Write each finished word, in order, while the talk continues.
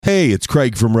Hey, it's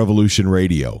Craig from Revolution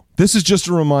Radio. This is just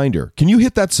a reminder. Can you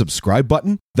hit that subscribe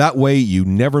button? That way you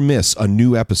never miss a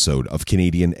new episode of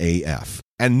Canadian AF.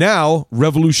 And now,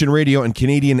 Revolution Radio and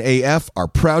Canadian AF are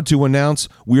proud to announce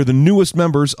we are the newest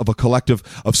members of a collective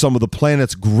of some of the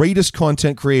planet's greatest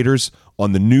content creators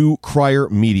on the new Crier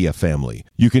Media family.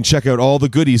 You can check out all the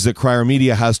goodies that Crier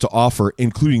Media has to offer,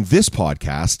 including this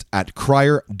podcast, at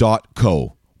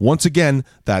crier.co. Once again,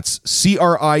 that's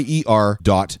crier.co.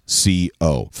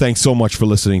 Thanks so much for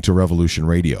listening to Revolution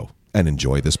Radio, and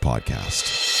enjoy this podcast.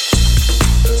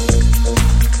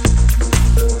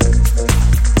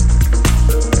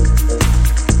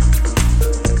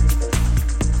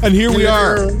 And here we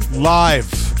are,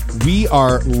 live. We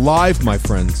are live, my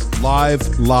friends. Live.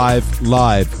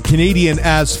 Canadian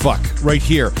as fuck, right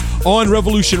here on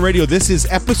Revolution Radio. This is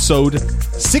episode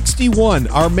 61.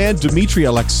 Our man Dimitri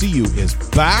Alexiou is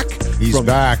back. He's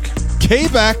back.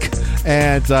 Quebec,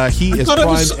 and he is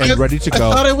primed and ready to go.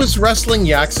 I thought I was wrestling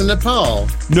yaks in Nepal.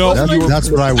 No,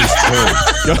 that's what I was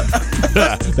told.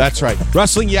 That's right.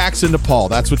 Wrestling yaks in Nepal.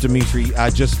 That's what Dimitri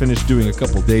just finished doing a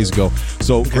couple days ago.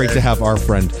 So great to have our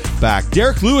friend back.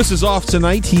 Derek Lewis is off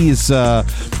tonight. He is,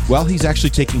 he's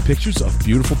actually taking pictures of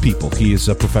beautiful people. He is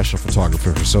a professional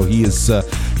photographer, so he's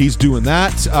doing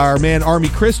that. Our man Army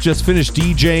Chris just finished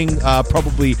DJing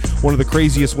probably one of the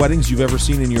craziest weddings you've ever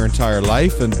seen in your entire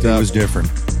life, and it was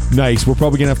different. Nice. We're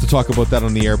probably gonna have to talk about that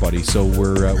on the air, buddy. So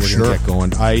we're gonna get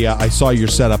going. I saw your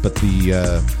setup at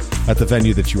the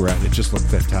venue that you were at. It just looked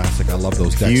fantastic. I love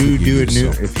those decks. If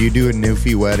you do a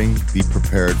Newfie wedding, be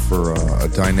prepared for a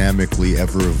dynamically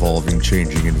ever evolving,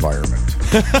 changing environment.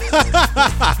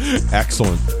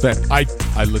 Excellent. I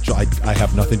literally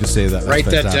have nothing to say to that. Write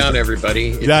that down,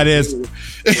 everybody.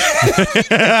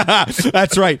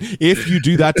 That's right. If you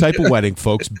do that type of wedding,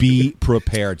 folks, be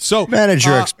prepared. So manage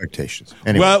your expectations.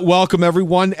 Anyway. Well, welcome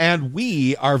everyone, and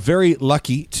we are very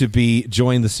lucky to be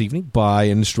joined this evening by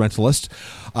an instrumentalist,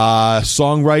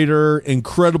 songwriter,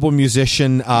 incredible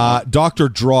musician. Dr.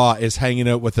 Draw is hanging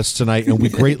out with us tonight, and we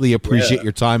greatly appreciate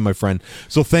your time, my friend.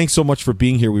 So thanks so much for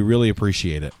being here. We really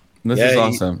appreciate it. This is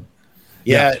awesome.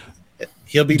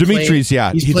 He'll be Dimitri's.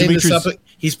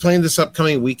 He's playing this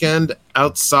upcoming weekend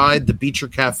outside the Beecher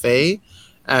Cafe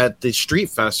at the Street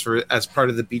Fest as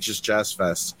part of the Beaches Jazz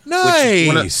Fest.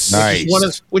 Nice.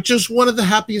 Which is one of the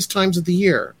happiest times of the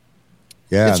year.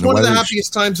 Yeah, it's one of the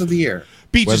happiest times of the year.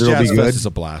 Beaches Jazz Fest is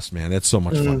a blast, man. It's so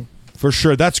much fun. For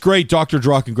sure. That's great, Dr.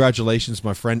 Draw. Congratulations,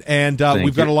 my friend. And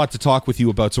we've got a lot to talk with you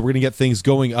about, so we're going to get things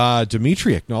going.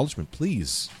 Dimitri, acknowledgement,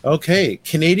 please. Okay.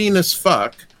 Canadian as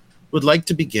fuck would like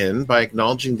to begin by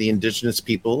acknowledging the Indigenous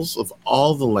peoples of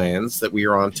all the lands that we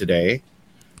are on today.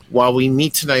 While we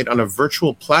meet tonight on a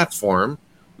virtual platform,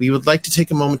 we would like to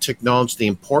take a moment to acknowledge the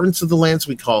importance of the lands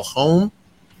we call home,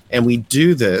 and we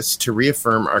do this to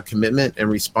reaffirm our commitment and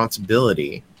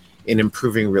responsibility in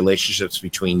improving relationships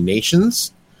between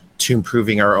nations, to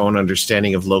improving our own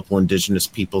understanding of local Indigenous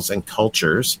peoples and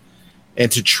cultures, and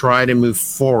to try to move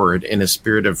forward in a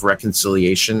spirit of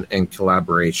reconciliation and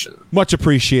collaboration. Much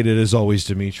appreciated, as always,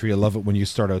 Dimitri. I love it when you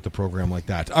start out the program like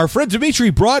that. Our friend Dimitri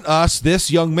brought us this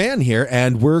young man here,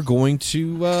 and we're going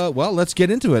to, let's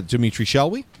get into it. Dimitri, shall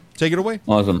we? Take it away.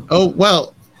 Awesome. Oh,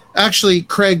 well, actually,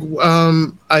 Craig,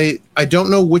 I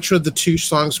don't know which of the two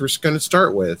songs we're going to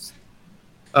start with.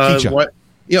 What?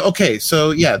 Yeah, okay,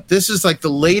 so, this is like the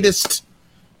latest...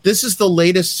 This is the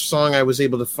latest song I was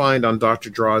able to find on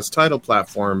Dr. Draw's title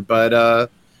platform, but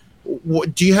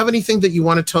do you have anything that you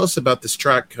want to tell us about this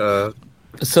track, Dr.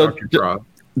 Draw?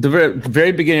 The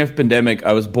very beginning of the pandemic,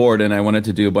 I was bored and I wanted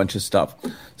to do a bunch of stuff.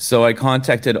 So I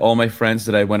contacted all my friends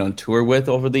that I went on tour with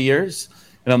over the years,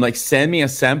 and I'm like, send me a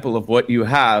sample of what you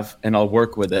have and I'll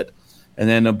work with it. And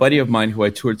then a buddy of mine who I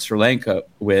toured Sri Lanka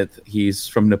with, he's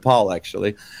from Nepal,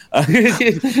 actually. You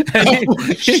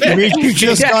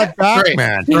just got back,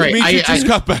 man. Right. You just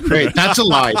got back. Great. That's a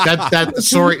lie.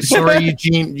 Sorry,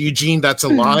 Eugene, that's a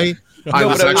lie.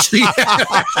 That's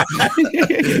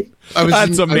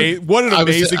amazing. What an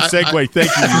amazing segue. Thank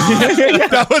you.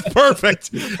 That was perfect.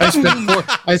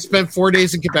 I spent 4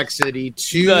 days in Quebec City,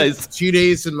 2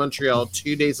 days in Montreal,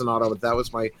 2 days in Ottawa. That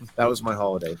was my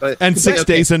holiday. And 6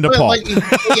 days in Nepal.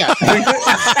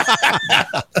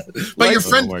 But your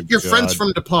friend's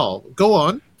from Nepal. Go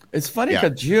on. It's funny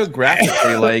because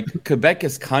geographically, Quebec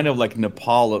is kind of like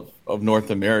Nepal of North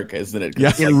America, isn't it?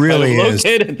 Yeah, it really is.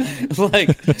 It's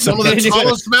like some of the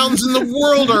tallest mountains in the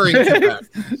world are in Quebec.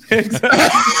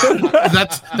 Exactly.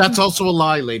 That's also a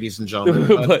lie, ladies and gentlemen.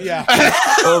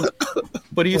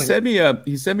 But he sent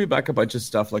me back a bunch of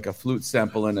stuff, like a flute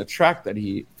sample and a track that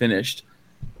he finished.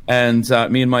 And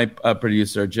me and my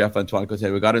producer, Jeff Antoine Cote,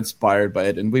 we got inspired by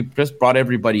it. And we just brought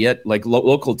everybody in, like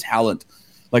local talent,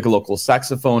 like a local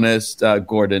saxophonist,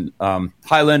 Gordon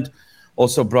Highland.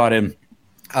 Also brought in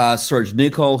Serge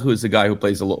Nicol, who is the guy who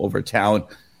plays over town.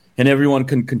 And everyone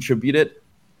can contribute it.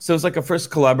 So it's like a first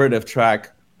collaborative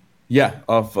track,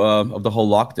 of the whole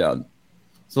lockdown.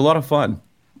 It's a lot of fun.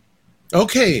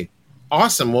 Okay,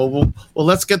 awesome. Well,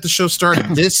 let's get the show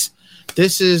started. This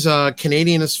is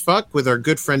Canadian as Fuck with our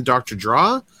good friend Dr.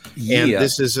 Draw, and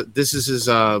this is his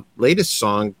latest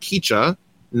song, Kicha,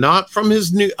 not from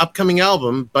his new upcoming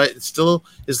album, but it's still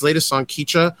his latest song,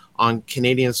 Kicha, on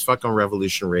Canadian as Fuck on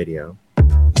Revolution Radio.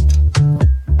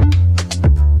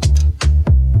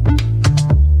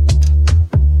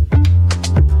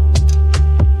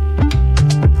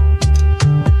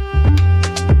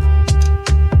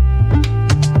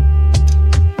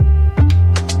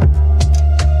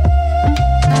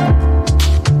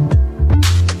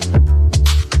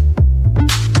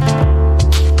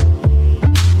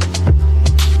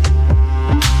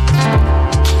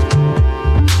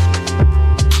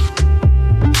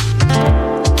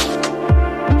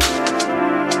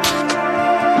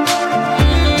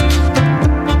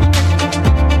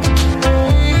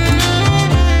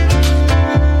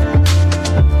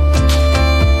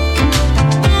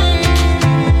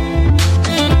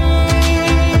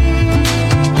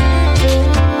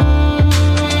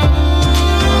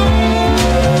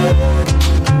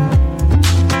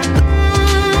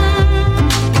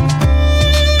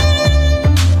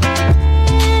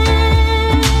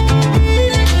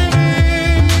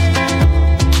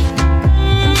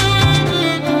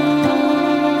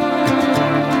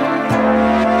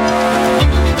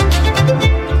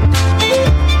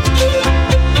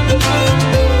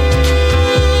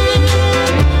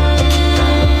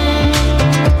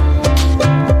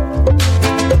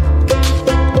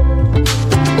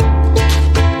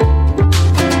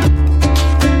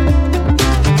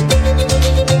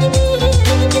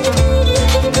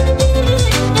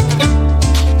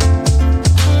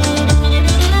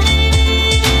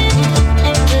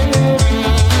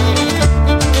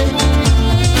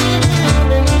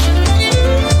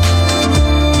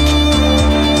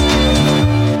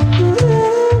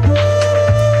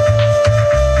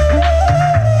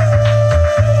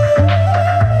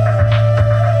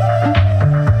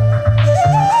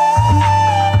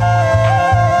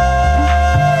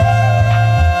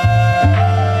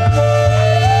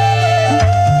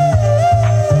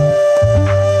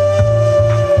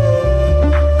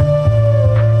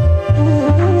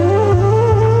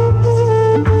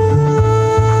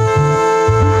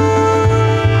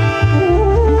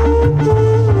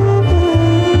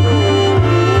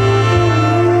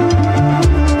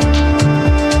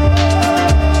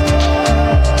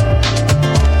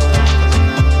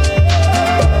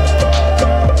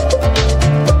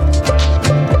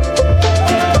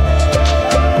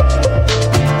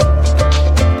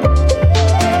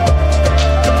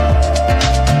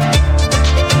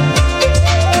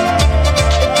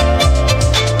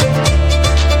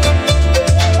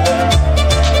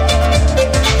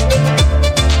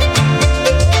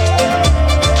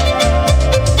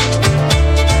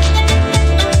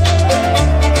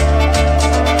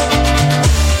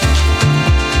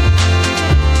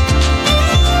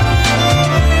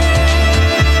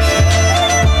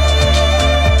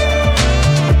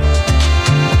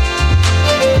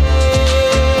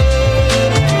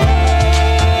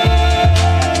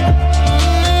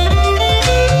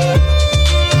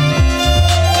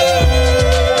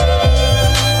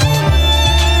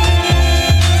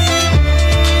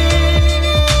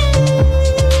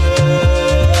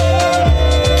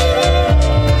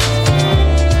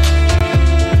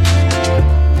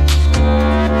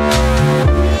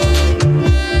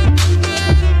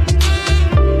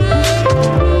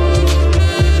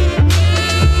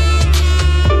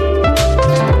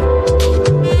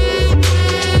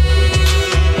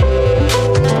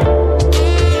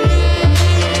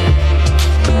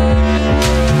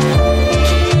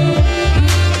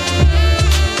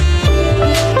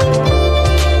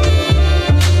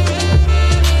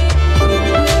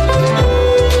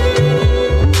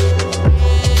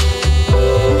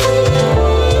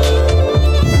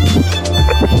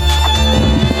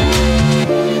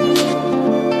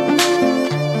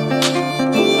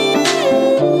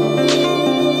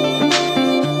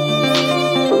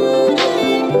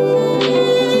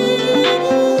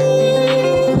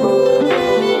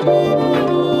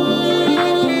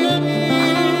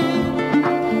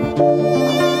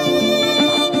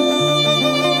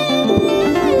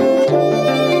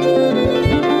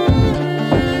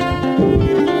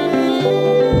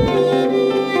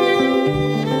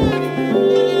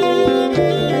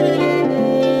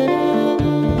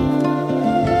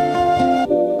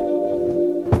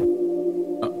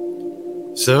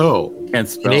 So, Can't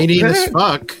spell. Canadian as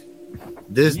fuck.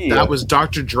 Yeah. That was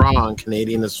Dr. Draw on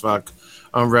Canadian as fuck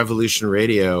on Revolution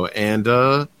Radio, and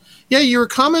yeah, you were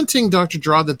commenting, Dr.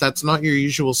 Draw, that that's not your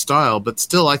usual style, but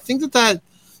still, I think that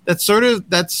sort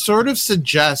of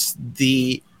suggests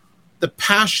the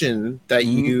passion that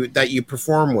you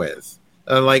perform with.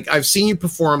 Like, I've seen you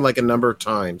perform like a number of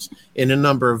times in a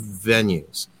number of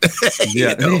venues.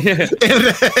 Yeah.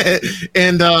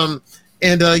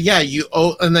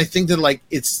 And I think that, like,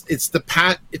 it's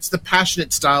the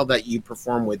passionate style that you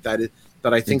perform with that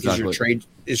I think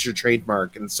is your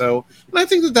trademark. And I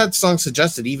think that song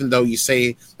suggested, even though you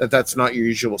say that that's not your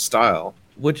usual style,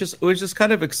 which is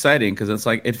kind of exciting, because it's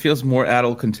like it feels more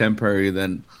adult contemporary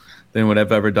than what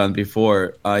I've ever done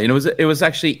before. It was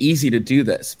actually easy to do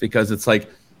this, because it's like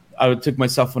I took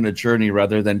myself on a journey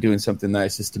rather than doing something that I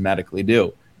systematically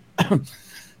do.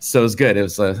 So it was good. It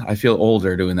was I feel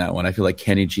older doing that one. I feel like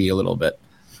Kenny G a little bit.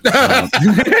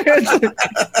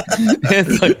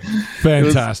 It's like,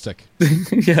 Fantastic.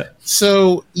 Yeah.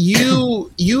 So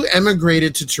you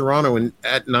emigrated to Toronto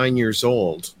at 9 years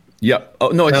old. Yep. Oh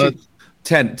no, actually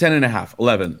 10 and a half,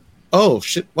 11. Oh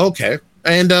shit. Okay.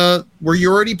 And were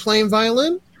you already playing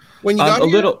violin when you got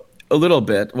here? A little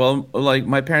bit. Well, like,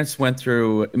 my parents went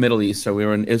through Middle East, so we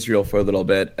were in Israel for a little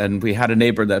bit, and we had a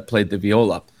neighbor that played the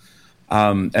viola.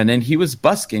 And then he was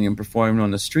busking and performing on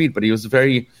the street, but he was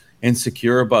very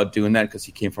insecure about doing that because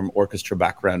he came from orchestra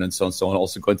background and so on,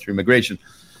 also going through immigration.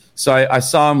 So I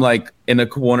saw him like in a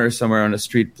corner somewhere on the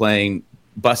street playing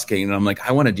busking, and I'm like,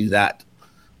 I want to do that.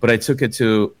 But I took it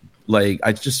to, like,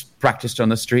 I just practiced on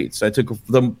the street. So I took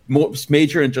the most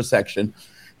major intersection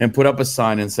and put up a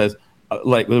sign and says,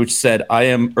 which said, I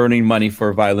am earning money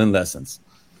for violin lessons.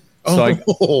 So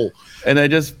I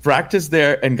just practiced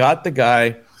there and got the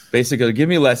guy basically to give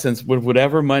me lessons with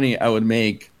whatever money I would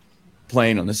make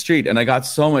playing on the street. And I got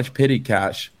so much pity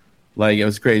cash. Like, it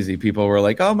was crazy. People were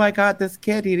like, oh my God, this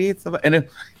kid, he needs some. And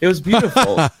it was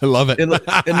beautiful. I love it.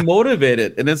 and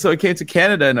motivated. And then so I came to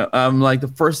Canada, and I'm like, the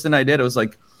first thing I did,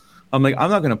 I'm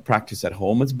not going to practice at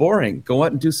home. It's boring. Go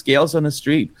out and do scales on the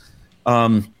street.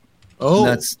 It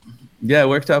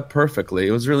worked out perfectly.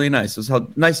 It was really nice. It was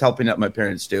nice helping out my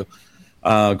parents too,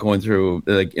 going through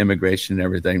like immigration and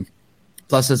everything.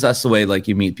 Plus, that's the way, like,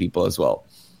 you meet people as well.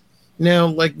 Now,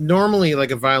 like, normally,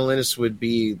 like, a violinist would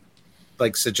be,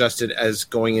 like, suggested as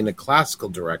going in a classical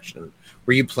direction.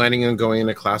 Were you planning on going in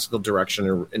a classical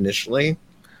direction initially?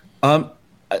 I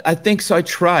think so. I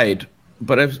tried,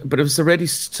 but it was already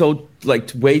so, like,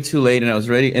 way too late, and I was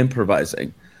already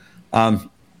improvising. And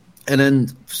then,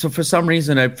 so for some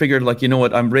reason, I figured, like, you know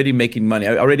what? I'm already making money.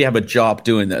 I already have a job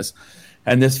doing this,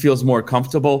 and this feels more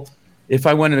comfortable. If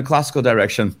I went in a classical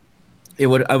direction, I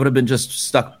would have been just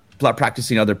stuck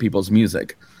practicing other people's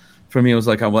music. For me, it was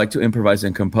like, I would like to improvise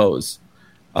and compose.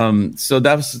 So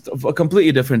that was a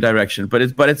completely different direction. But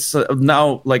it's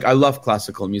now, like, I love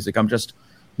classical music. I'm just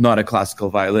not a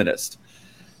classical violinist.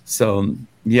 So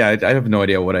yeah, I have no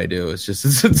idea what I do. It's just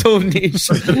it's so niche.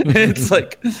 It's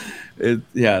like,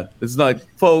 it's not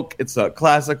folk. It's not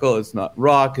classical. It's not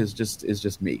rock. It's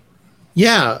just me.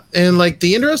 Yeah, and like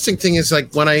the interesting thing is,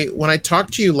 like, when I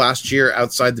talked to you last year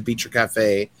outside the Beecher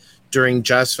Cafe during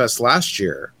Jazz Fest last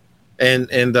year, and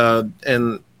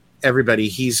everybody,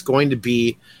 he's going to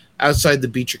be outside the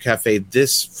Beecher Cafe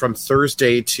from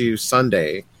Thursday to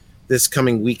Sunday, this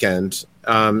coming weekend,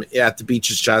 at the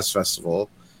Beaches Jazz Festival.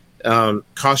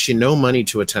 Costs you no money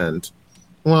to attend.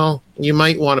 Well, you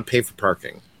might want to pay for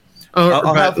parking, or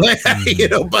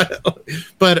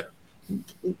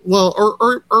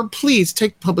please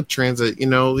take public transit,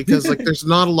 because like there's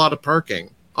not a lot of parking,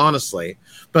 honestly.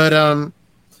 But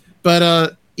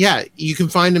yeah, you can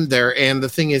find him there, and the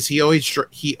thing is, he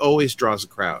always draws a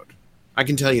crowd. I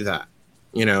can tell you that,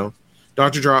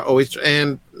 Dr. Draw always,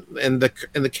 and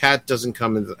the cat doesn't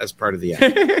come as part of the act.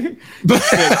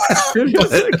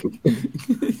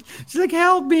 She's like,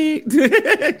 help me.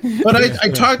 But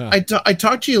I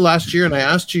talked to you last year, and I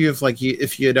asked you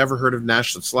if you had ever heard of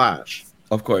Nash the Slash.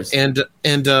 Of course. And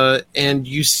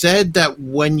you said that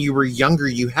when you were younger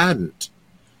you hadn't.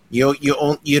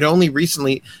 You'd only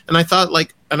recently, and I thought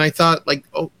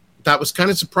oh, that was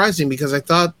kind of surprising, because I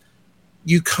thought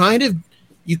you kind of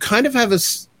have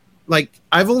like,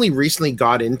 I've only recently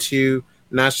got into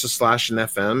Nash the Slash and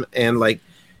FM,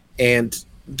 and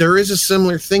there is a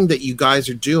similar thing that you guys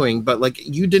are doing, but like,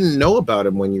 you didn't know about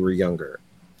him when you were younger.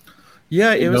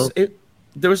 Yeah,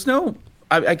 there was no,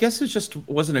 I guess it just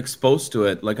wasn't exposed to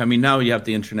it. Like, I mean, now you have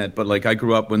the internet, but like, I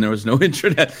grew up when there was no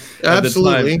internet.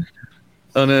 Absolutely. At the time.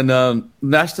 And then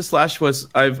Nash the Slash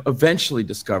I've eventually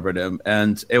discovered him,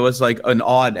 and it was like an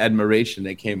odd admiration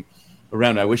that came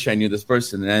around. I wish I knew this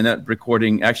person. And I ended up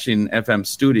recording actually in FM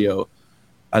studio.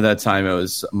 At that time, it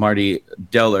was Marty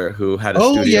Deller who had a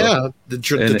studio. The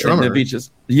in drummer. the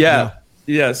beaches. Yeah.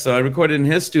 So I recorded in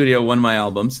his studio one of my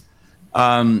albums.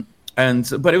 But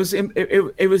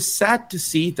it was sad to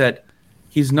see that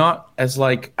he's not as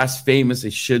famous as he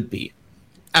should be.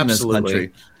 Absolutely. In this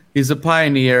country. He's a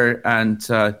pioneer, and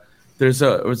it's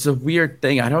a weird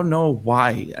thing. I don't know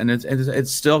why, and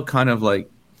it's still kind of like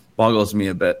boggles me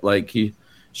a bit. Like he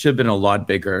should have been a lot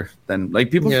bigger than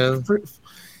like people.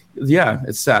 Yeah,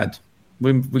 it's sad.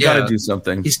 We got to do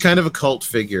something. He's kind of a cult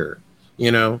figure, you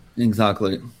know.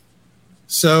 Exactly.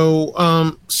 So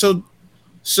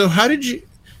how did you?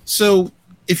 So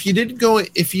if you didn't go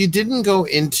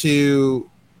into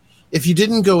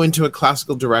a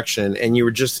classical direction and you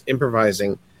were just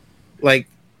improvising, like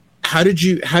how did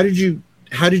you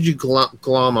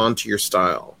glom onto your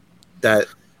style? That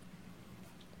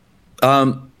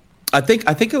I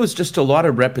think it was just a lot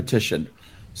of repetition.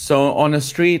 So on the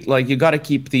street, like you got to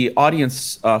keep the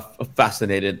audience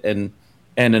fascinated and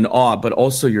in awe, but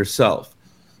also yourself.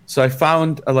 So I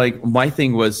found like my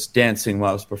thing was dancing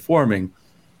while I was performing,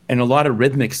 and a lot of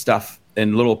rhythmic stuff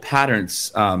and little patterns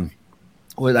that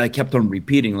I kept on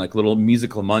repeating, like little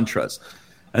musical mantras,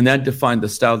 and that defined the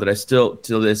style that I still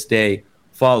to this day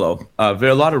follow. There are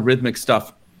a lot of rhythmic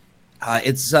stuff.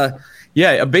 Basically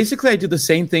I do the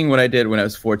same thing what I did when I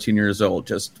was 14 years old,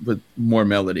 just with more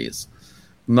melodies.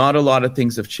 Not a lot of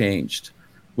things have changed,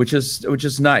 which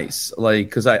is nice. Like,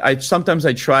 because I sometimes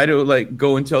I try to like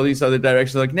go into all these other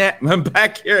directions. Like, nah, I'm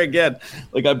back here again.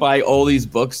 Like I buy all these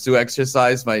books to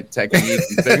exercise my technique,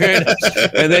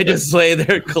 and they just lay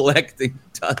there collecting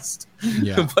dust.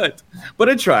 Yeah. But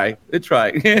I try. It's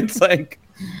like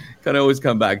kind of always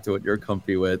come back to what you're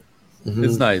comfy with. Mm-hmm.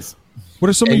 It's nice. What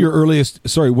are some of your earliest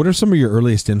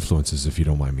influences, if you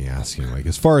don't mind me asking, like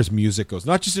as far as music goes,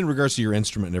 not just in regards to your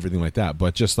instrument and everything like that,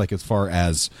 but just like as far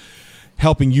as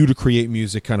helping you to create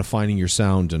music, kind of finding your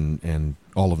sound and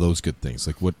all of those good things?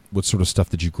 Like what sort of stuff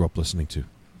did you grow up listening to?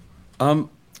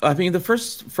 I mean, the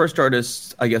first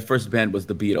artist, I guess, first band was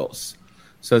the Beatles.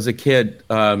 So as a kid,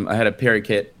 I had a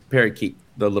parakeet,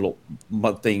 the little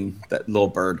thing, that little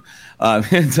bird.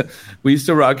 And we used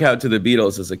to rock out to the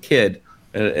Beatles as a kid.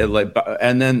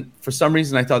 And then for some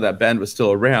reason I thought that band was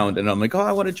still around, and I'm like,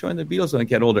 I want to join the Beatles when I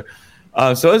get older.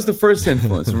 So that was the first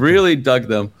influence. Really dug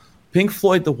them. Pink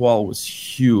Floyd The Wall was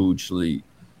hugely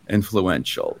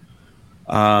influential.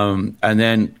 And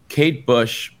then Kate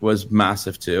Bush was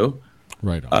massive too.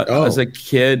 Right. As a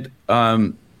kid.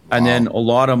 And then a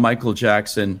lot of Michael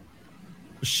Jackson,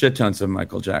 shit tons of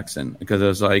Michael Jackson, because I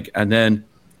was like, and then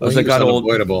as I got old,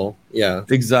 unavoidable. Yeah,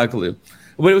 exactly.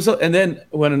 But it was, and then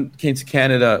when it came to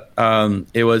Canada,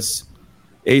 it was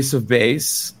Ace of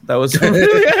Base. That was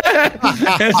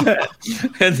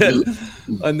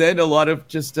and then a lot of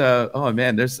just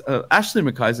there's Ashley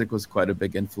McIsaac was quite a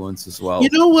big influence as well. You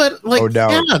know what? Like,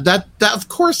 that of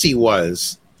course he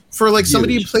was, for like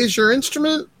somebody who plays your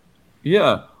instrument.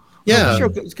 Yeah. Yeah, sure,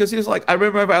 because he was like, I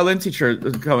remember my violin teacher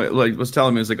was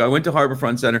telling me, he was like, I went to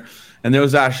Harbourfront Center and there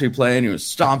was Ashley playing. He was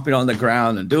stomping on the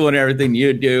ground and doing everything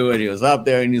you do, and he was up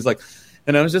there, and he's like,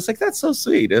 and I was just like, that's so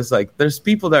sweet. It's like there's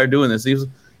people that are doing this.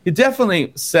 He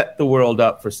definitely set the world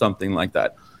up for something like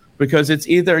that, because it's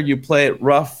either you play it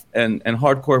rough and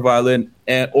hardcore violin,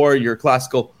 or you're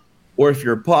classical, or if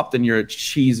you're pop, then you're a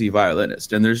cheesy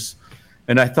violinist. And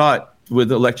I thought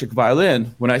with electric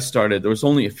violin, when I started, there was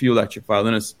only a few electric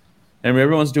violinists. And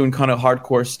everyone's doing kind of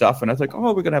hardcore stuff, and I was like,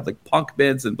 we're gonna have like punk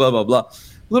bands and blah blah blah. A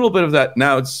little bit of that.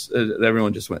 Now it's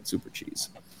everyone just went super cheese.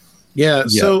 Yeah.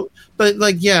 So, but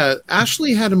like,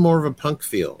 Ashley had more of a punk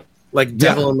feel, like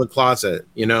Devil in the Closet,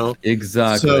 you know.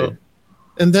 Exactly. So,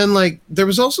 and then like there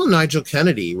was also Nigel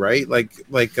Kennedy, right? Like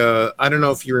I don't know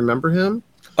if you remember him.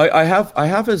 I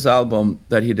have his album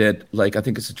that he did, like I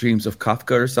think it's Dreams of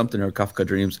Kafka or something, or Kafka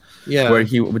Dreams, where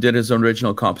he did his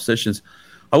original compositions.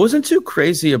 I wasn't too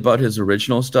crazy about his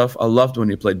original stuff. I loved when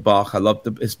he played Bach. I loved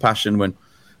his passion when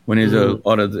he did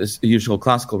out of this usual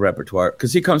classical repertoire,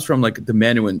 because he comes from like the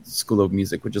Menuhin School of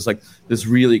Music, which is like this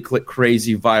really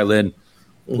crazy violin,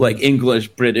 like English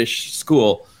British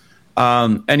school.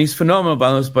 And he's phenomenal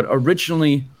violinist, but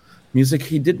originally music,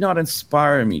 he did not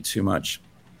inspire me too much.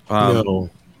 No,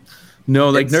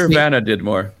 like Nirvana did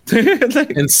more.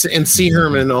 and C.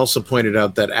 Herman also pointed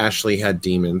out that Ashley had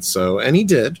demons, and he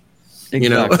did.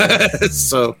 Exactly.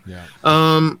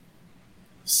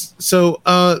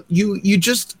 You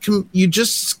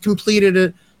just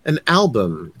completed an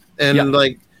album, and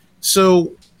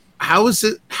how is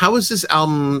this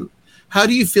album? How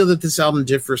do you feel that this album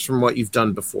differs from what you've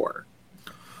done before?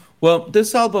 Well,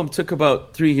 this album took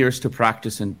about 3 years to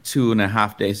practice and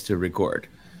 2.5 days to record.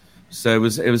 So it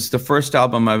was the first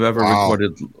album I've ever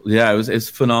recorded. Yeah, it's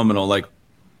phenomenal. Like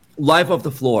live off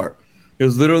the floor. It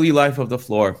was literally live off the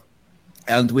floor.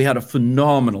 And we had a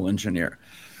phenomenal engineer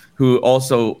who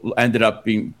also ended up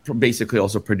being basically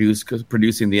also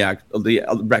producing the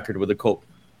record with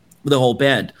the whole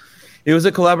band. It was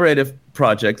a collaborative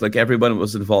project. Like everyone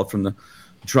was involved, from the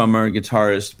drummer,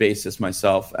 guitarist, bassist,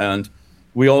 myself, and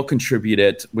we all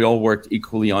contributed. We all worked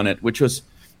equally on it, which was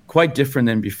quite different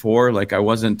than before. Like I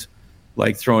wasn't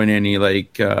like throwing any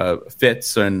like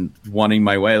fits and wanting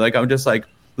my way. Like I'm just like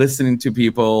listening to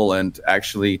people and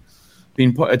actually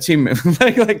being a team,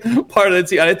 like part of the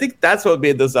team. And I think that's what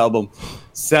made this album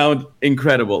sound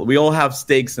incredible. We all have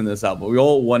stakes in this album. We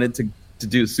all wanted to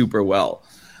do super well.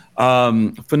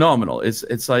 Phenomenal.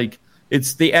 It's like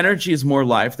the energy is more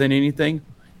live than anything.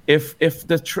 If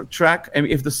the track, I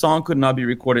mean, if the song could not be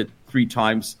recorded 3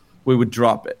 times, we would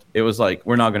drop it. It was like,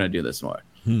 we're not going to do this more.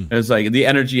 It was like the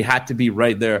energy had to be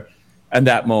right there at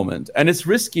that moment. And it's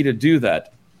risky to do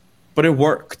that, but it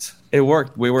worked. It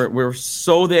worked. We were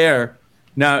so there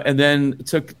now, and then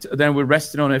we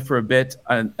rested on it for a bit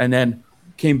and then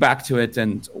came back to it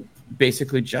and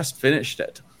basically just finished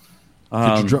it.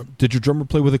 Did your drummer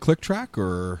play with a click track,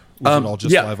 or was it all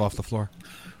just live off the floor?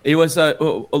 It was a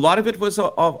lot of it was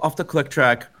off the click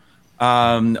track.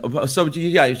 So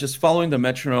yeah, you're just following the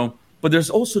metronome. But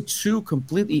there's also 2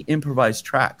 completely improvised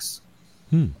tracks.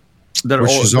 Which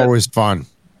is always fun.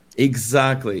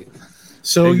 Exactly.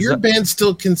 So your band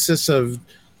still consists of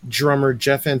drummer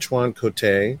Jeff-Antoine Cote,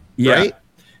 right?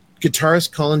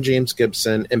 Guitarist Colin James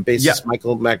Gibson and bassist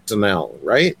Michael McDonnell,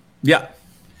 right? Yeah.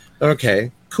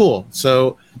 Okay, cool.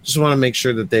 So just want to make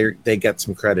sure that they get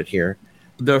some credit here.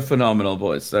 They're phenomenal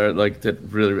boys. They're like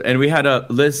really, and we had a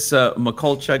Liz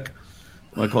Kowalczyk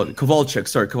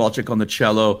on the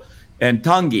cello, and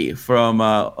Tanguy from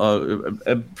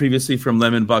previously from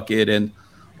Lemon Bucket, and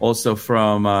also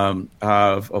from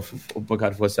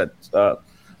what's that?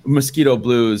 Mosquito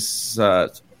Blues.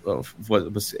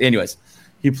 Anyways,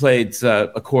 he played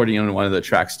accordion on one of the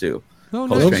tracks too. Oh,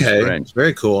 nice. Okay,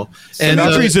 very cool. And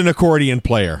Audrey's an accordion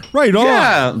player, right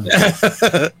on.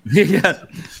 Yeah. Yeah.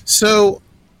 So,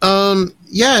 and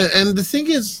the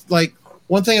thing is, like,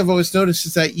 one thing I've always noticed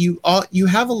is that you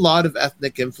have a lot of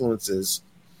ethnic influences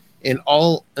in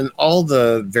all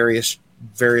the various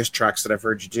tracks that I've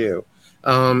heard you do.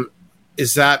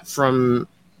 Is that from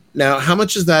now? How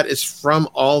much of that is from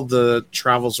all the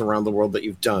travels around the world that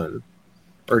you've done,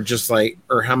 or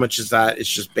how much is that is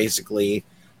just basically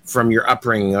from your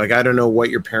upbringing? Like, I don't know what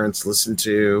your parents listened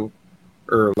to,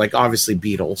 or like obviously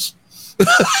Beatles.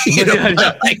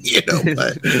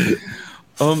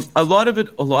 A lot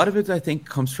of it I think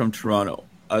comes from Toronto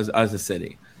as a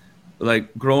city.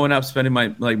 Like growing up, spending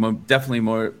definitely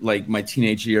more like my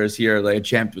teenage years here, like I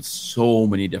jammed with so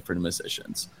many different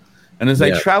musicians. And as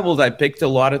I traveled, I picked a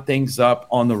lot of things up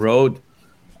on the road,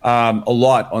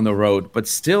 but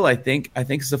still I think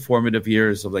it's the formative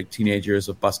years of like teenage years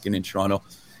of busking in Toronto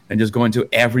and just going to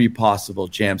every possible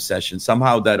jam session.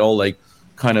 Somehow that all like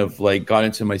kind of like got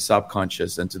into my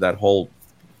subconscious, into that whole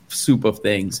soup of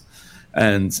things.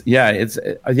 And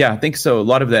I think so. A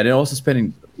lot of that, and also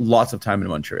spending lots of time in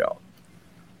Montreal.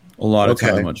 A lot of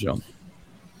time in Montreal.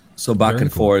 So back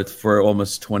and forth for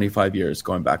almost 25 years,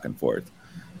 going back and forth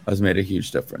has made a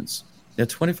huge difference. Yeah,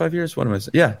 25 years. What am I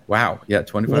saying? Yeah, wow. Yeah,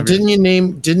 25 years.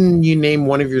 Didn't you name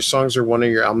one of your songs or one of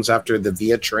your albums after the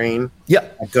Via train? Yeah.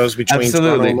 That goes between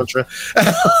Toronto and Montreal.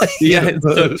 Yeah, it's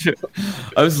so true.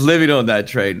 I was living on that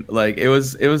train. Like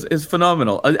it's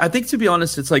phenomenal. I think, to be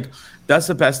honest, it's like that's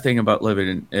the best thing about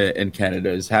living in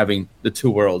Canada, is having the 2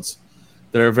 worlds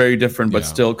that are very different but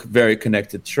still very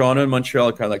connected. Toronto and Montreal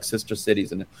are kind of like sister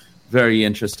cities in a very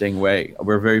interesting way.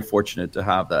 We're very fortunate to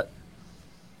have that.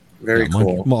 Very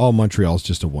cool. Montreal is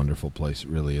just a wonderful place. It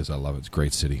really is. I love it. It's a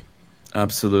great city.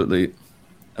 Absolutely.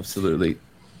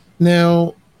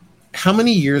 Now, how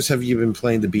many years have you been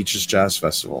playing the Beaches Jazz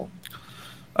Festival?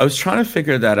 I was trying to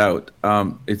figure that out.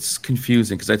 It's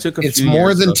confusing because I took a few years. It's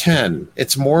more than 10.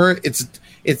 It's more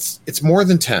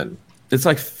than 10. It's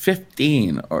like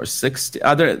 15 or 16.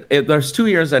 There's 2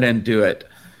 years I didn't do it.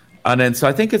 And then, so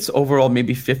I think it's overall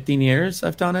maybe 15 years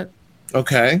I've done it.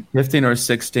 Okay. 15 or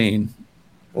 16.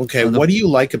 Okay. What do you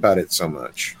like about it so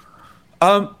much?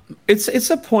 It's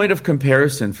a point of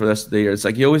comparison for the rest of the year. It's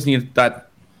like you always need that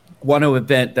one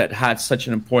event that had such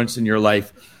an importance in your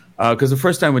life. Because the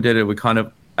first time we did it, we kind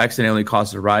of accidentally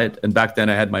caused a riot. And back then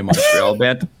I had my Montreal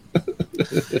band.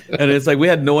 And it's like we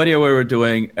had no idea what we were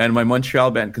doing. And my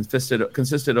Montreal band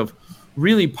consisted of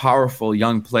really powerful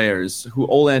young players who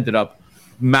all ended up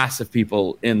massive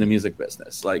people in the music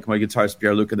business. Like my guitarist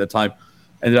Pierre-Luc at the time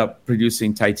ended up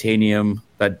producing Titanium,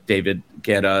 that David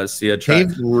Guetta Sia track.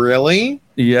 Dave, really?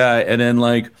 Yeah, and then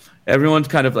like everyone's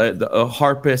kind of like a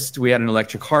harpist. We had an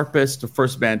electric harpist, the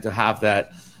first band to have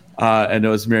that, and it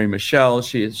was Mary Michelle.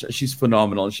 She's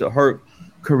phenomenal. Her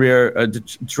career,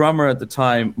 drummer at the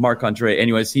time, Marc Andre.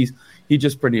 Anyways, he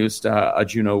just produced a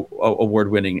Juno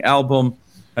award-winning album,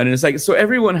 and it's like so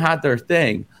everyone had their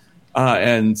thing,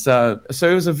 and so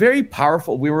it was a very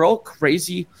powerful. We were all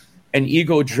crazy and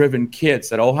ego-driven kids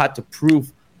that all had to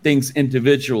prove things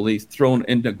individually, thrown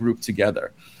in a group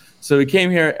together. So we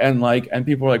came here and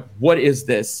people were like, "What is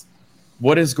this?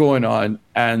 What is going on?"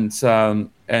 And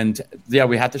yeah,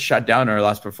 we had to shut down our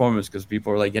last performance because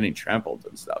people were like getting trampled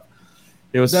and stuff.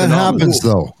 It was that phenomenal. happens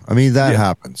though. I mean, that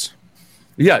happens.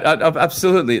 Yeah,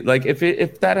 absolutely. Like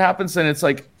if that happens, then it's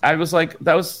like I was like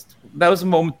that was a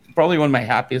moment, probably one of my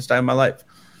happiest time in my life.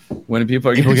 When people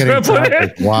are getting trampled.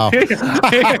 Wow. Not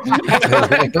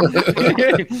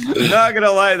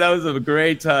gonna lie, that was a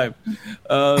great time.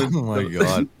 Oh my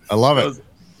god, I love it.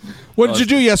 What did you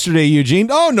do yesterday, Eugene?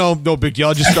 Oh, no big deal.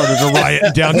 I just started a riot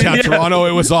in downtown Toronto.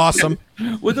 It was awesome.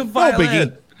 With a violin.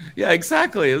 biggie. Yeah,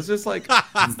 exactly. It was just like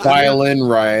Violin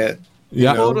riot.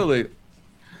 Yeah. Totally.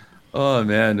 Oh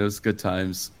man, it was good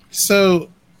times. So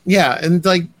yeah, and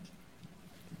like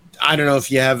I don't know if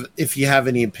you have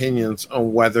any opinions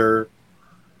on whether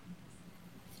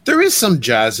there is some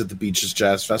jazz at the Beaches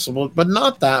Jazz Festival, but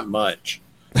not that much,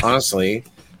 honestly.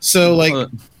 So like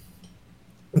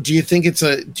do you think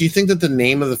that the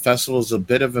name of the festival is a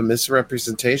bit of a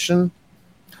misrepresentation?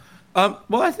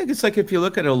 Well, I think it's like if you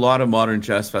look at a lot of modern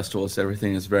jazz festivals,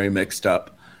 everything is very mixed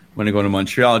up. When I go to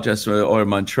Montreal or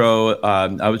Montreux,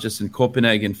 I was just in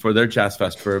Copenhagen for their jazz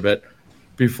fest for a bit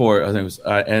before. I think it was,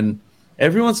 and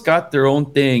everyone's got their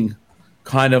own thing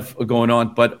kind of going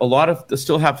on, but a lot of they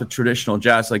still have the traditional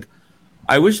jazz. Like,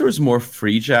 I wish there was more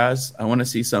free jazz. I want to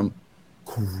see some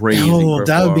crazy. Oh,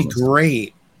 that would be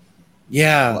great.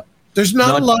 Yeah, there's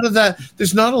not a lot of that.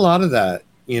 There's not a lot of that.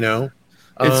 You know,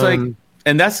 it's like,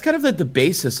 and that's kind of the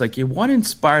basis. Like, you want to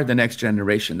inspire the next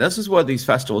generation. This is what these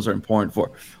festivals are important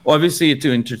for. Obviously,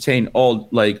 to entertain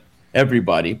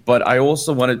everybody, but I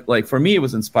also wanted, like, for me, it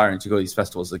was inspiring to go to these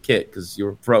festivals as a kid because you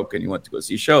were broke and you went to go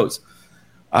see shows.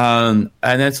 And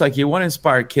it's like you want to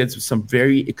inspire kids with some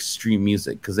very extreme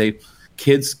music because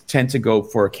kids tend to go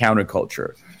for a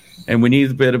counterculture, and we need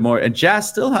a bit of more. And jazz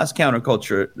still has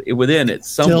counterculture within it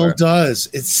somewhere.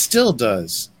 It still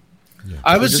does. Yeah.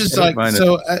 I was just like,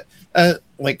 so,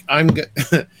 I'm good.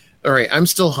 All right, I'm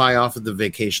still high off of the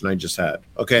vacation I just had.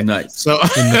 Okay, nice. So,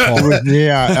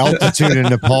 altitude in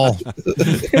Nepal.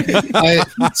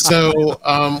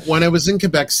 When I was in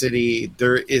Quebec City,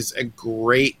 there is a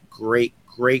great,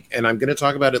 and I'm going to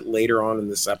talk about it later on in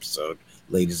this episode,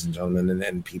 ladies and gentlemen,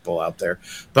 and people out there.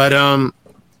 But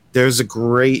there's a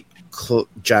great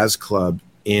jazz club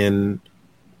in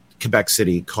Quebec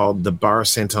City called the Bar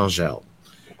Saint-Angèle,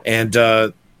 and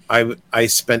I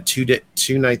spent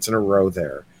two nights in a row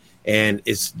there. And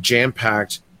it's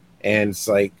jam-packed, and it's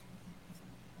like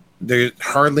there's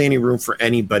hardly any room for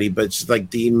anybody, but it's like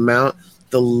the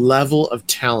level of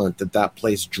talent that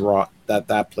place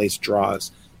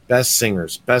draws. Best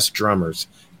singers, best drummers,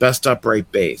 best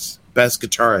upright bass, best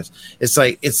guitarists. It's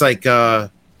like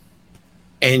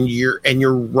and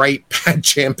you're right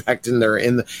jam-packed in there.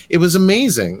 And it was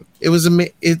amazing.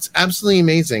 It's absolutely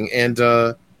amazing. And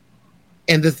the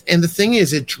thing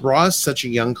is, it draws such a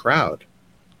young crowd.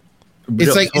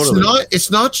 It's like totally.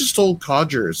 It's not just old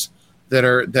codgers that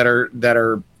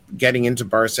are getting into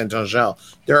Bar Saint-Angèle.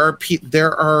 There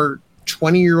are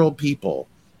 20-year-old people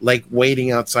like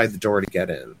waiting outside the door to get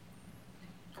in,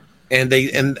 and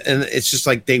it's just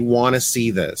like they want to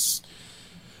see this,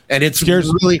 and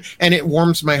it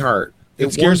warms my heart.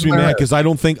 It scares me, man, because I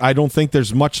don't think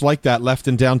there's much like that left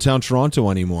in downtown Toronto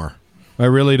anymore. I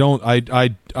really don't.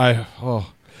 I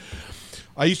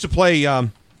used to play.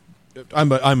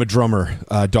 I'm a drummer,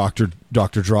 Dr.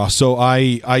 Draw. So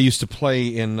I used to play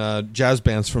in jazz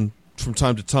bands from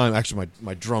time to time. Actually,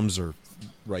 my drums are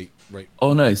right.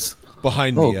 Oh, nice.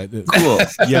 Behind me. Cool.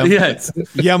 Yeah. Yes.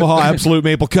 Yamaha Absolute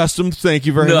Maple Customs. Thank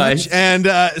you very much. And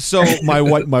so my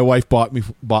wife bought me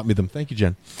them. Thank you,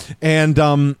 Jen. And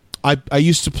I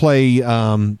used to play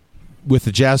with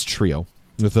a jazz trio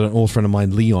with an old friend of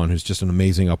mine, Leon, who's just an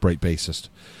amazing upright bassist.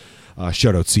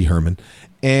 Shout out C. Herman.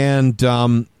 And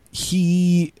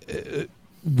we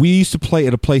used to play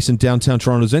at a place in downtown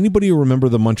Toronto. Does anybody remember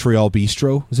the Montreal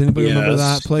Bistro? Does anybody remember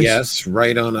that place? Yes,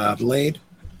 right on Adelaide.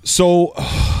 So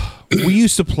we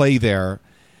used to play there,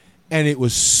 And it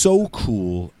was so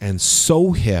cool and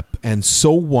so hip and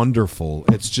so wonderful.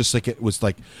 It's just like it was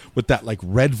like with that like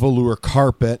red velour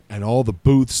carpet and all the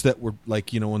booths that were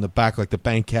like, in the back, like the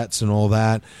banquettes and all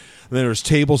that. And then there was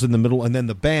tables in the middle, and then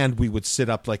the band, we would sit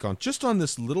up like on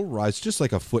this little rise, just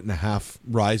like a 1.5-foot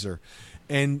riser.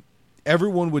 And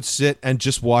everyone would sit and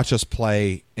just watch us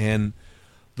play, and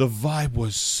the vibe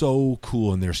was so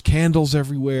cool. And there's candles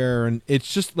everywhere, and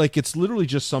it's just like it's literally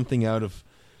just something out of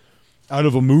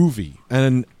a movie.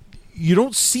 And you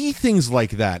don't see things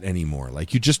like that anymore.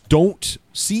 Like, you just don't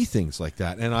see things like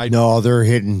that. And No, they're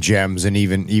hidden gems, and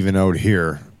even out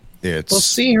here, it's... Well,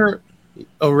 see her...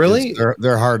 Oh, really?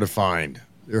 They're hard to find.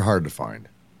 They're hard to find.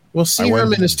 Well, C.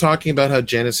 Herman is talking about how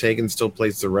Janice Hagen still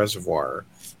plays the Reservoir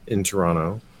in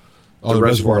Toronto. Oh, the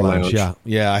Reservoir Lounge.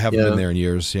 Yeah, I haven't been there in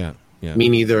years. Yeah. Me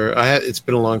neither. It's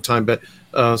been a long time, but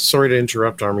sorry to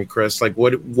interrupt, Army Chris. Like,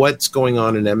 what's going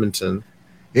on in Edmonton?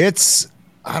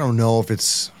 I don't know if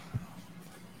it's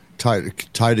tied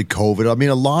to COVID. I mean,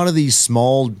 a lot of these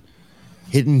small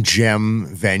hidden gem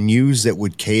venues that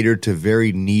would cater to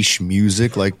very niche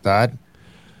music like that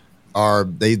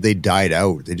they died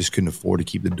out. They just couldn't afford to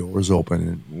keep the doors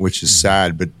open, which is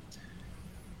sad. But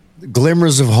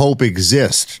glimmers of hope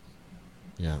exist.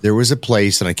 Yeah. There was a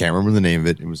place, and I can't remember the name of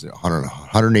it. It was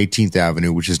 118th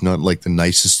Avenue, which is not like the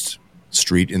nicest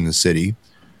street in the city.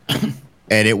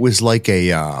 And it was like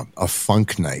a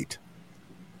funk night.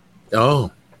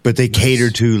 Oh. But they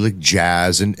catered to like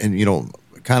jazz and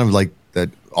kind of like that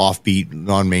offbeat,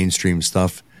 non-mainstream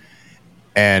stuff.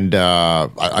 And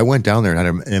I went down there and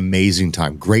had an amazing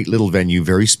time. Great little venue,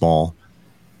 very small.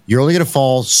 You're only going to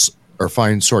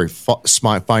find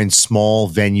small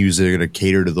venues that are going to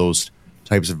cater to those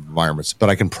types of environments. But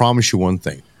I can promise you one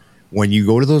thing. When you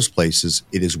go to those places,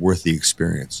 it is worth the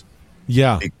experience.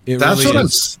 Yeah, that's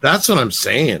what I'm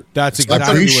saying. That's exactly.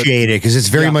 I appreciate it because it's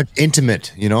very much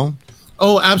intimate,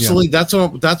 Oh, absolutely. Yeah.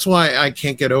 That's why I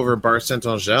can't get over Bar Saint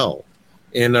Angel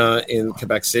in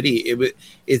Quebec City.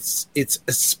 It's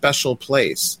a special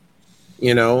place,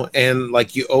 and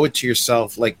like you owe it to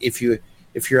yourself. Like if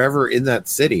you're ever in that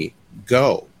city,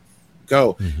 go.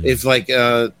 Mm-hmm. If like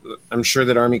I'm sure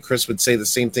that Army Chris would say the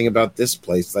same thing about this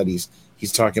place that he's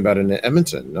talking about in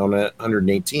Edmonton on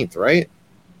 118th, right?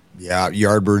 Yeah,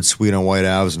 Yardbird Suite on White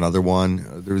Ave is another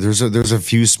one. There's a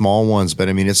few small ones, but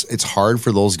I mean it's hard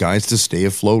for those guys to stay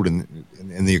afloat in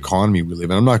the economy we live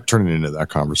in. I'm not turning into that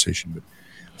conversation, but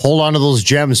hold on to those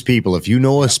gems, people. If you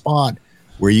know a spot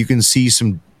where you can see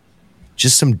some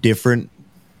different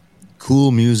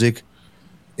cool music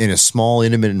in a small,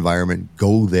 intimate environment,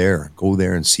 go there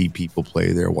and see people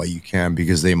play there while you can,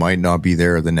 because they might not be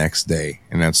there the next day,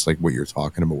 and that's like what you're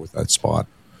talking about with that spot.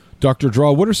 Dr.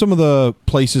 Draw, what are some of the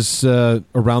places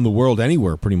around the world,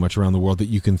 anywhere pretty much around the world, that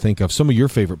you can think of? Some of your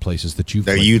favorite places that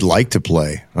you'd like to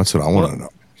play. That's what I want to know.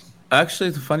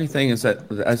 Actually, the funny thing is that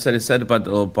I said about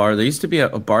the little bar. There used to be a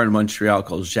bar in Montreal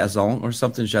called Jason or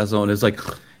something. Jason is like,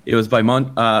 it was by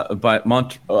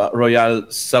Mont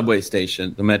Royal subway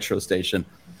station, the metro station,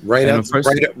 right off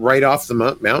the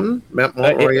mountain, Mont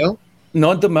Royal.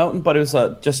 Not the mountain, but it was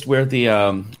just where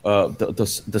the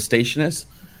station is,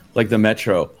 like the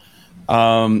metro.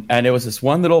 And it was this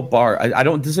one little bar.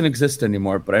 Doesn't exist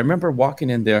anymore, but I remember walking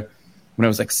in there when I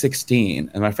was like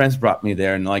 16, and my friends brought me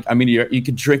there. And like, I mean, you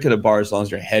could drink at a bar as long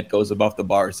as your head goes above the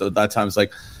bar. So at that time, it's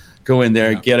like, go in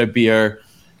there, get a beer.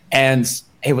 And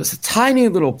it was a tiny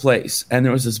little place. And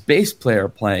there was this bass player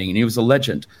playing, and he was a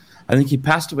legend. I think he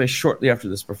passed away shortly after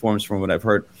this performance, from what I've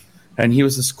heard. And he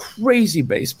was this crazy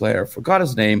bass player. Forgot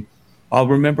his name. I'll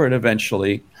remember it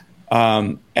eventually.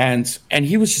 And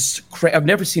he was just crazy. I've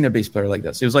never seen a bass player like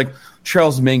this. He was like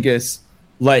Charles Mingus,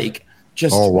 like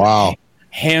just, oh wow,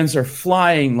 hands are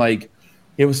flying. Like,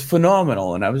 it was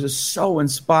phenomenal. And I was just so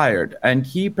inspired. And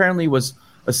he apparently was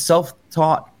a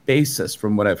self-taught bassist,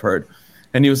 from what I've heard.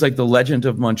 And he was like the legend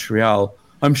of Montreal.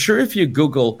 I'm sure if you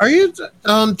Google, are you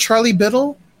Charlie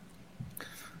Biddle?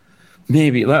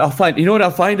 Maybe I'll find. You know what?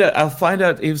 I'll find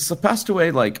out. He was passed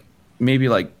away like maybe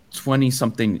like 20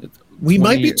 something. We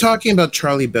might be talking about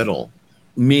Charlie Biddle.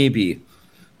 Maybe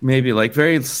like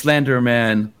very slender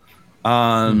man,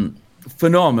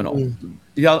 phenomenal.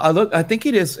 Yeah, I think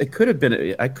it is. It could have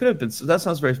been. I could have been. That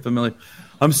sounds very familiar.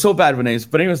 I'm so bad with names,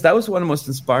 but anyways, that was one of the most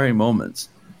inspiring moments,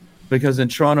 because in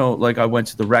Toronto, like, I went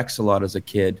to the Rex a lot as a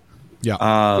kid. Yeah,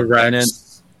 the Rex. And then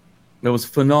it was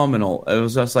phenomenal. It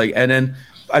was just like, and then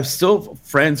I'm still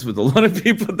friends with a lot of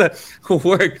people that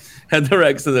work at the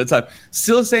Rex at the time.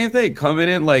 Still the same thing. Coming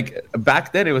in, like,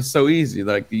 back then it was so easy.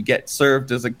 Like, you get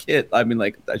served as a kid. I mean,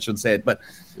 like, I shouldn't say it, but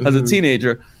as a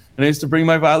teenager. And I used to bring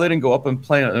my violin and go up and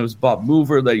play. And it was Bob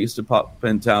Mover that used to pop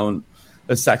in town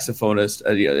a saxophonist,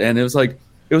 and it was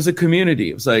a community.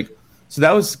 It was like, so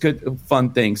that was good, fun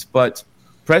things. But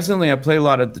presently, I play a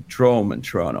lot at the Drome in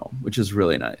Toronto, which is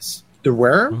really nice. The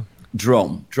where?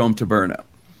 Drome Taberna.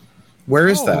 Where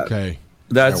is that? Okay.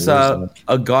 That's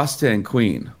Augusta and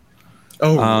Queen.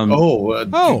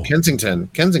 Kensington.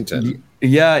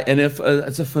 Yeah, and if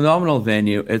it's a phenomenal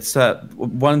venue. It's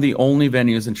one of the only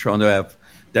venues in Toronto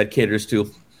that caters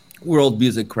to world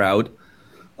music crowd.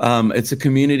 It's a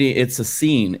community. It's a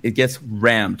scene. It gets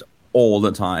rammed all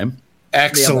the time.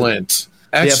 Excellent. So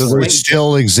they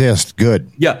still exist.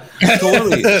 Good. Yeah,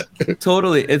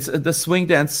 totally. It's the swing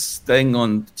dance thing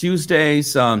on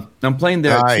Tuesdays. I'm playing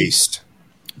there. Nice.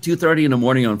 2:30 in the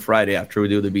morning on Friday after we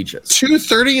do the beaches.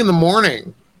 2:30 in the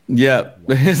morning. Yeah,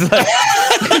 it's like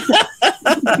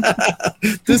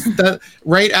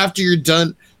right after you're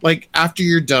done. Like after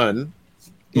you're done.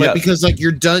 Like, because like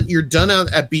you're done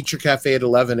out at Beacher Cafe at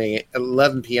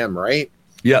 11 p.m. right?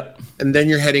 Yep. And then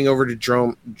you're heading over to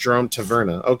Drome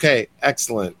Taverna. Okay,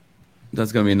 excellent.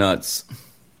 That's gonna be nuts.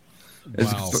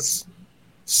 Wow.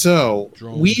 So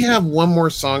Drome. we have one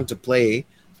more song to play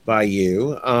by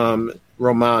you,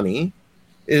 Romani.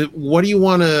 What do you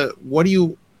want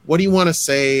to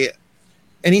say?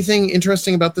 Anything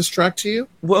interesting about this track to you?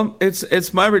 Well,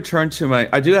 it's my return to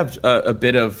I do have a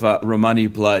bit of Romani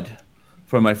blood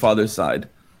from my father's side.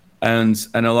 And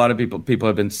a lot of people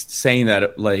have been saying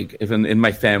that, like, even in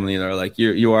my family, they're like,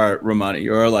 you are Romani,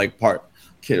 you're like part,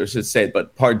 I should say it,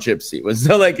 but part Gypsy.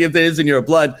 So like, if it is in your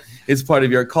blood, it's part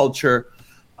of your culture.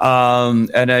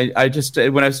 And I just,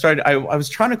 when I started, I was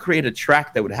trying to create a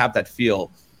track that would have that feel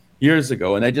years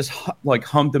ago. And I just like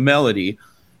hummed the melody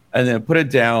and then put it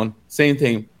down. Same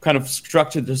thing, kind of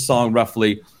structured the song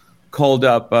roughly, called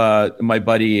up my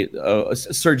buddy,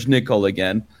 Serge Nicol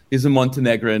again. He's a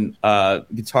Montenegrin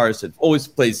guitarist that always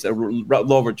plays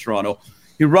all over Toronto.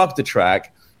 He rocked the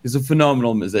track. He's a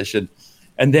phenomenal musician.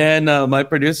 And then my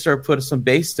producer put some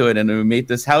bass to it, and we made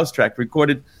this house track.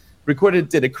 Recorded,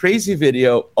 did a crazy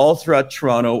video all throughout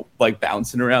Toronto, like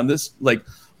bouncing around this, like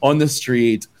on the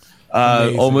street.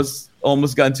 Almost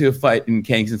got into a fight in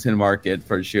Kensington Market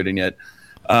for shooting it.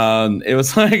 It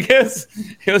was like it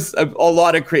was a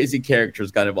lot of crazy characters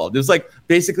got involved. It was like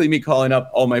basically me calling up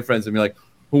all my friends and be like,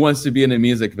 who wants to be in a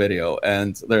music video?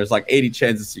 And there's like 80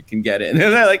 chances you can get in.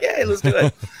 And they're like, hey, let's do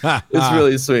it. It's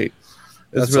really sweet.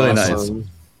 It's really awesome. nice.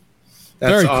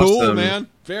 That's Very awesome. cool, man.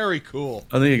 Very cool.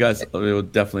 I think you guys will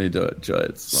definitely enjoy it.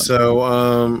 It's fun.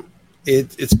 So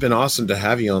it's been awesome to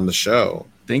have you on the show.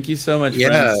 Thank you so much,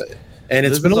 Yeah. friends. And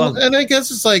it's been and I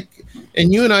guess it's like,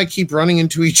 and you and I keep running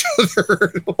into each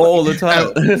other All the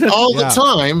time. all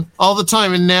the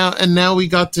time. And now we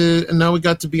got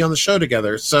to be on the show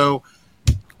together. So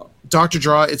Dr.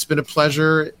 Draw, it's been a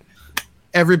pleasure.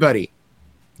 Everybody,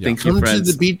 Thank you, come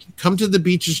friends. come to the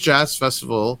Beaches Jazz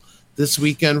Festival this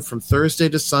weekend from Thursday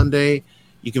to Sunday.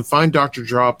 You can find Dr.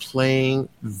 Draw playing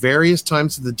various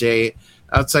times of the day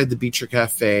outside the Beacher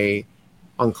Cafe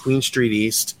on Queen Street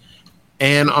East,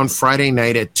 and on Friday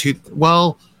night at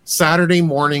Saturday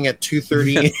morning at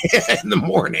 2:30 in the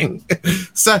morning.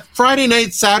 So Friday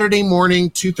night, Saturday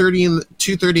morning,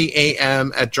 2:30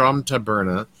 a.m. at Drome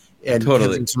Taberna at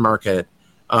Kensington Market.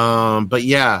 But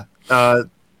yeah,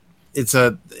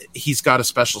 he's got a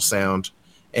special sound,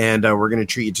 and we're going to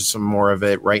treat you to some more of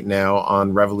it right now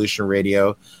on Revolution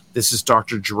Radio. This is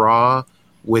Dr. Draw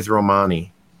with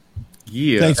Romani.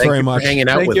 Yeah. Thanks very much. For hanging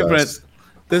out with us. Friends.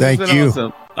 This Thank has been you.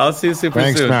 awesome. I'll see you super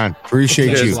Thanks, soon. man.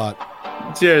 Appreciate Thanks you. a lot.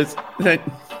 Cheers.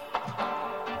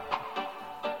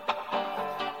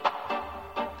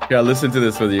 Yeah, listen to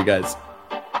this with you guys.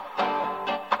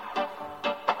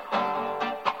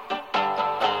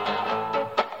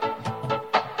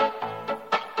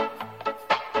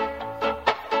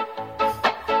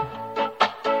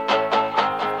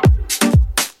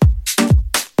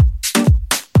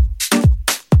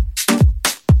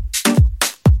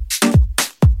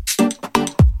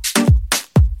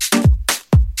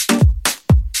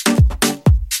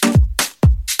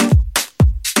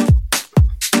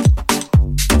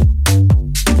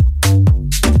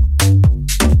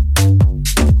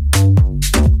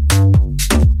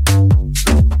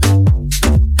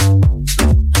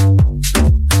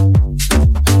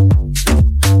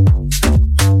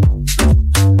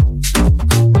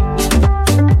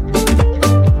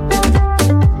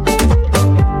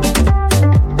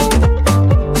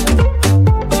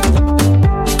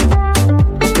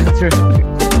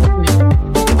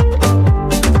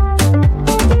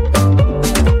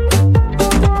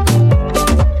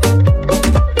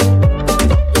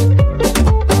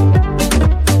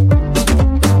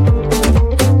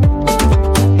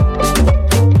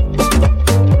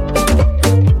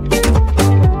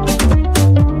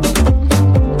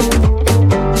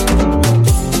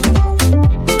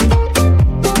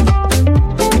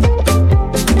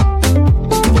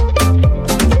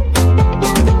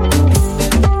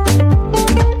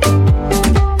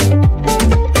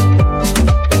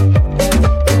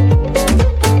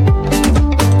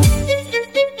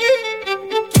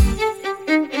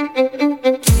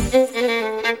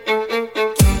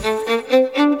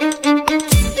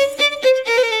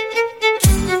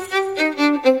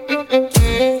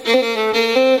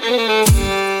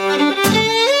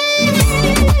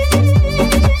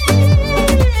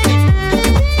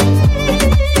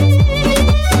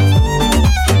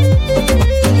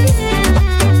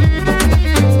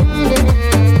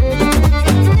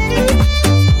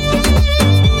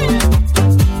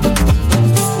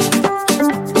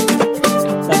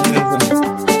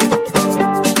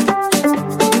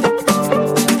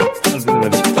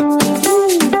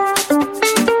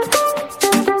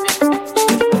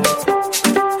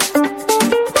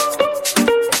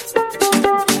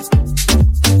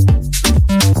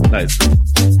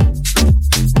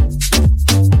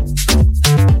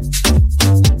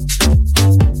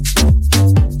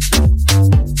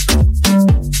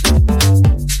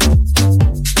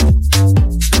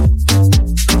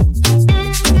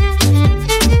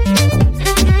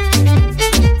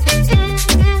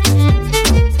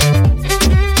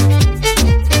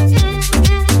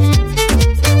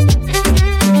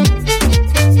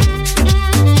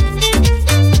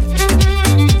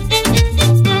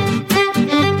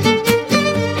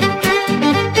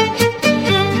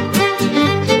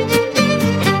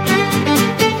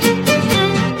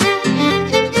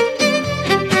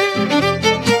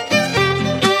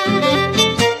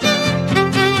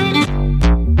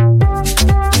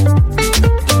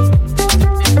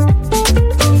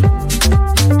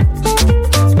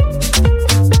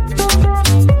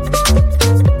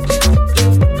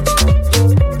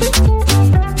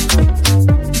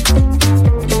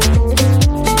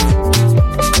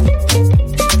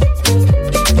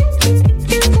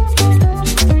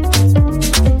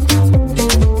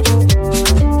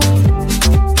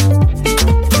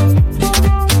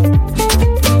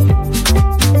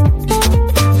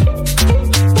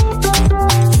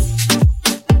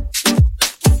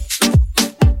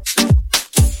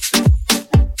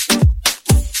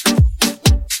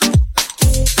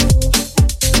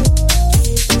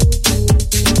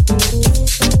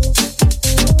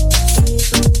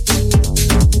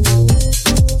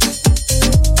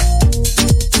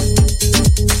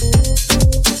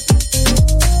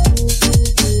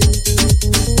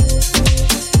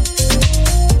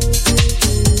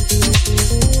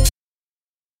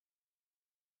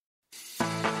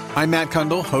 I'm Matt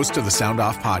Kundle, host of the Sound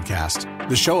Off Podcast,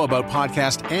 the show about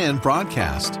podcast and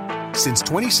broadcast. Since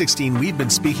 2016, we've been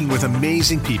speaking with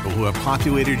amazing people who have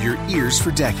populated your ears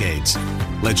for decades.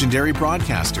 Legendary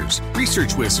broadcasters,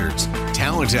 research wizards,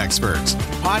 talent experts,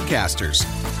 podcasters,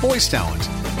 voice talent.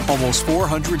 Almost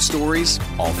 400 stories,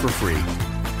 all for free.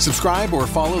 Subscribe or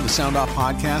follow the Sound Off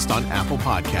Podcast on Apple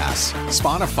Podcasts,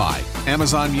 Spotify,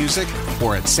 Amazon Music,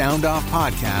 or at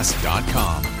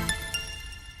soundoffpodcast.com.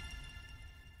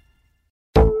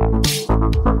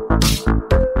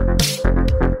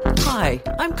 Hi,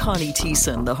 I'm Connie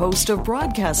Thiessen, the host of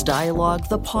Broadcast Dialogue,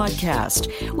 the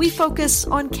podcast. We focus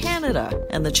on Canada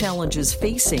and the challenges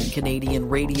facing Canadian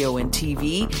radio and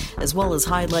TV, as well as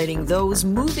highlighting those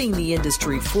moving the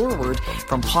industry forward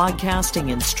from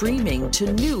podcasting and streaming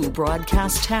to new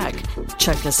broadcast tech.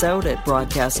 Check us out at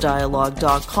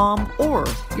broadcastdialogue.com or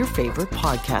your favorite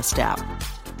podcast app.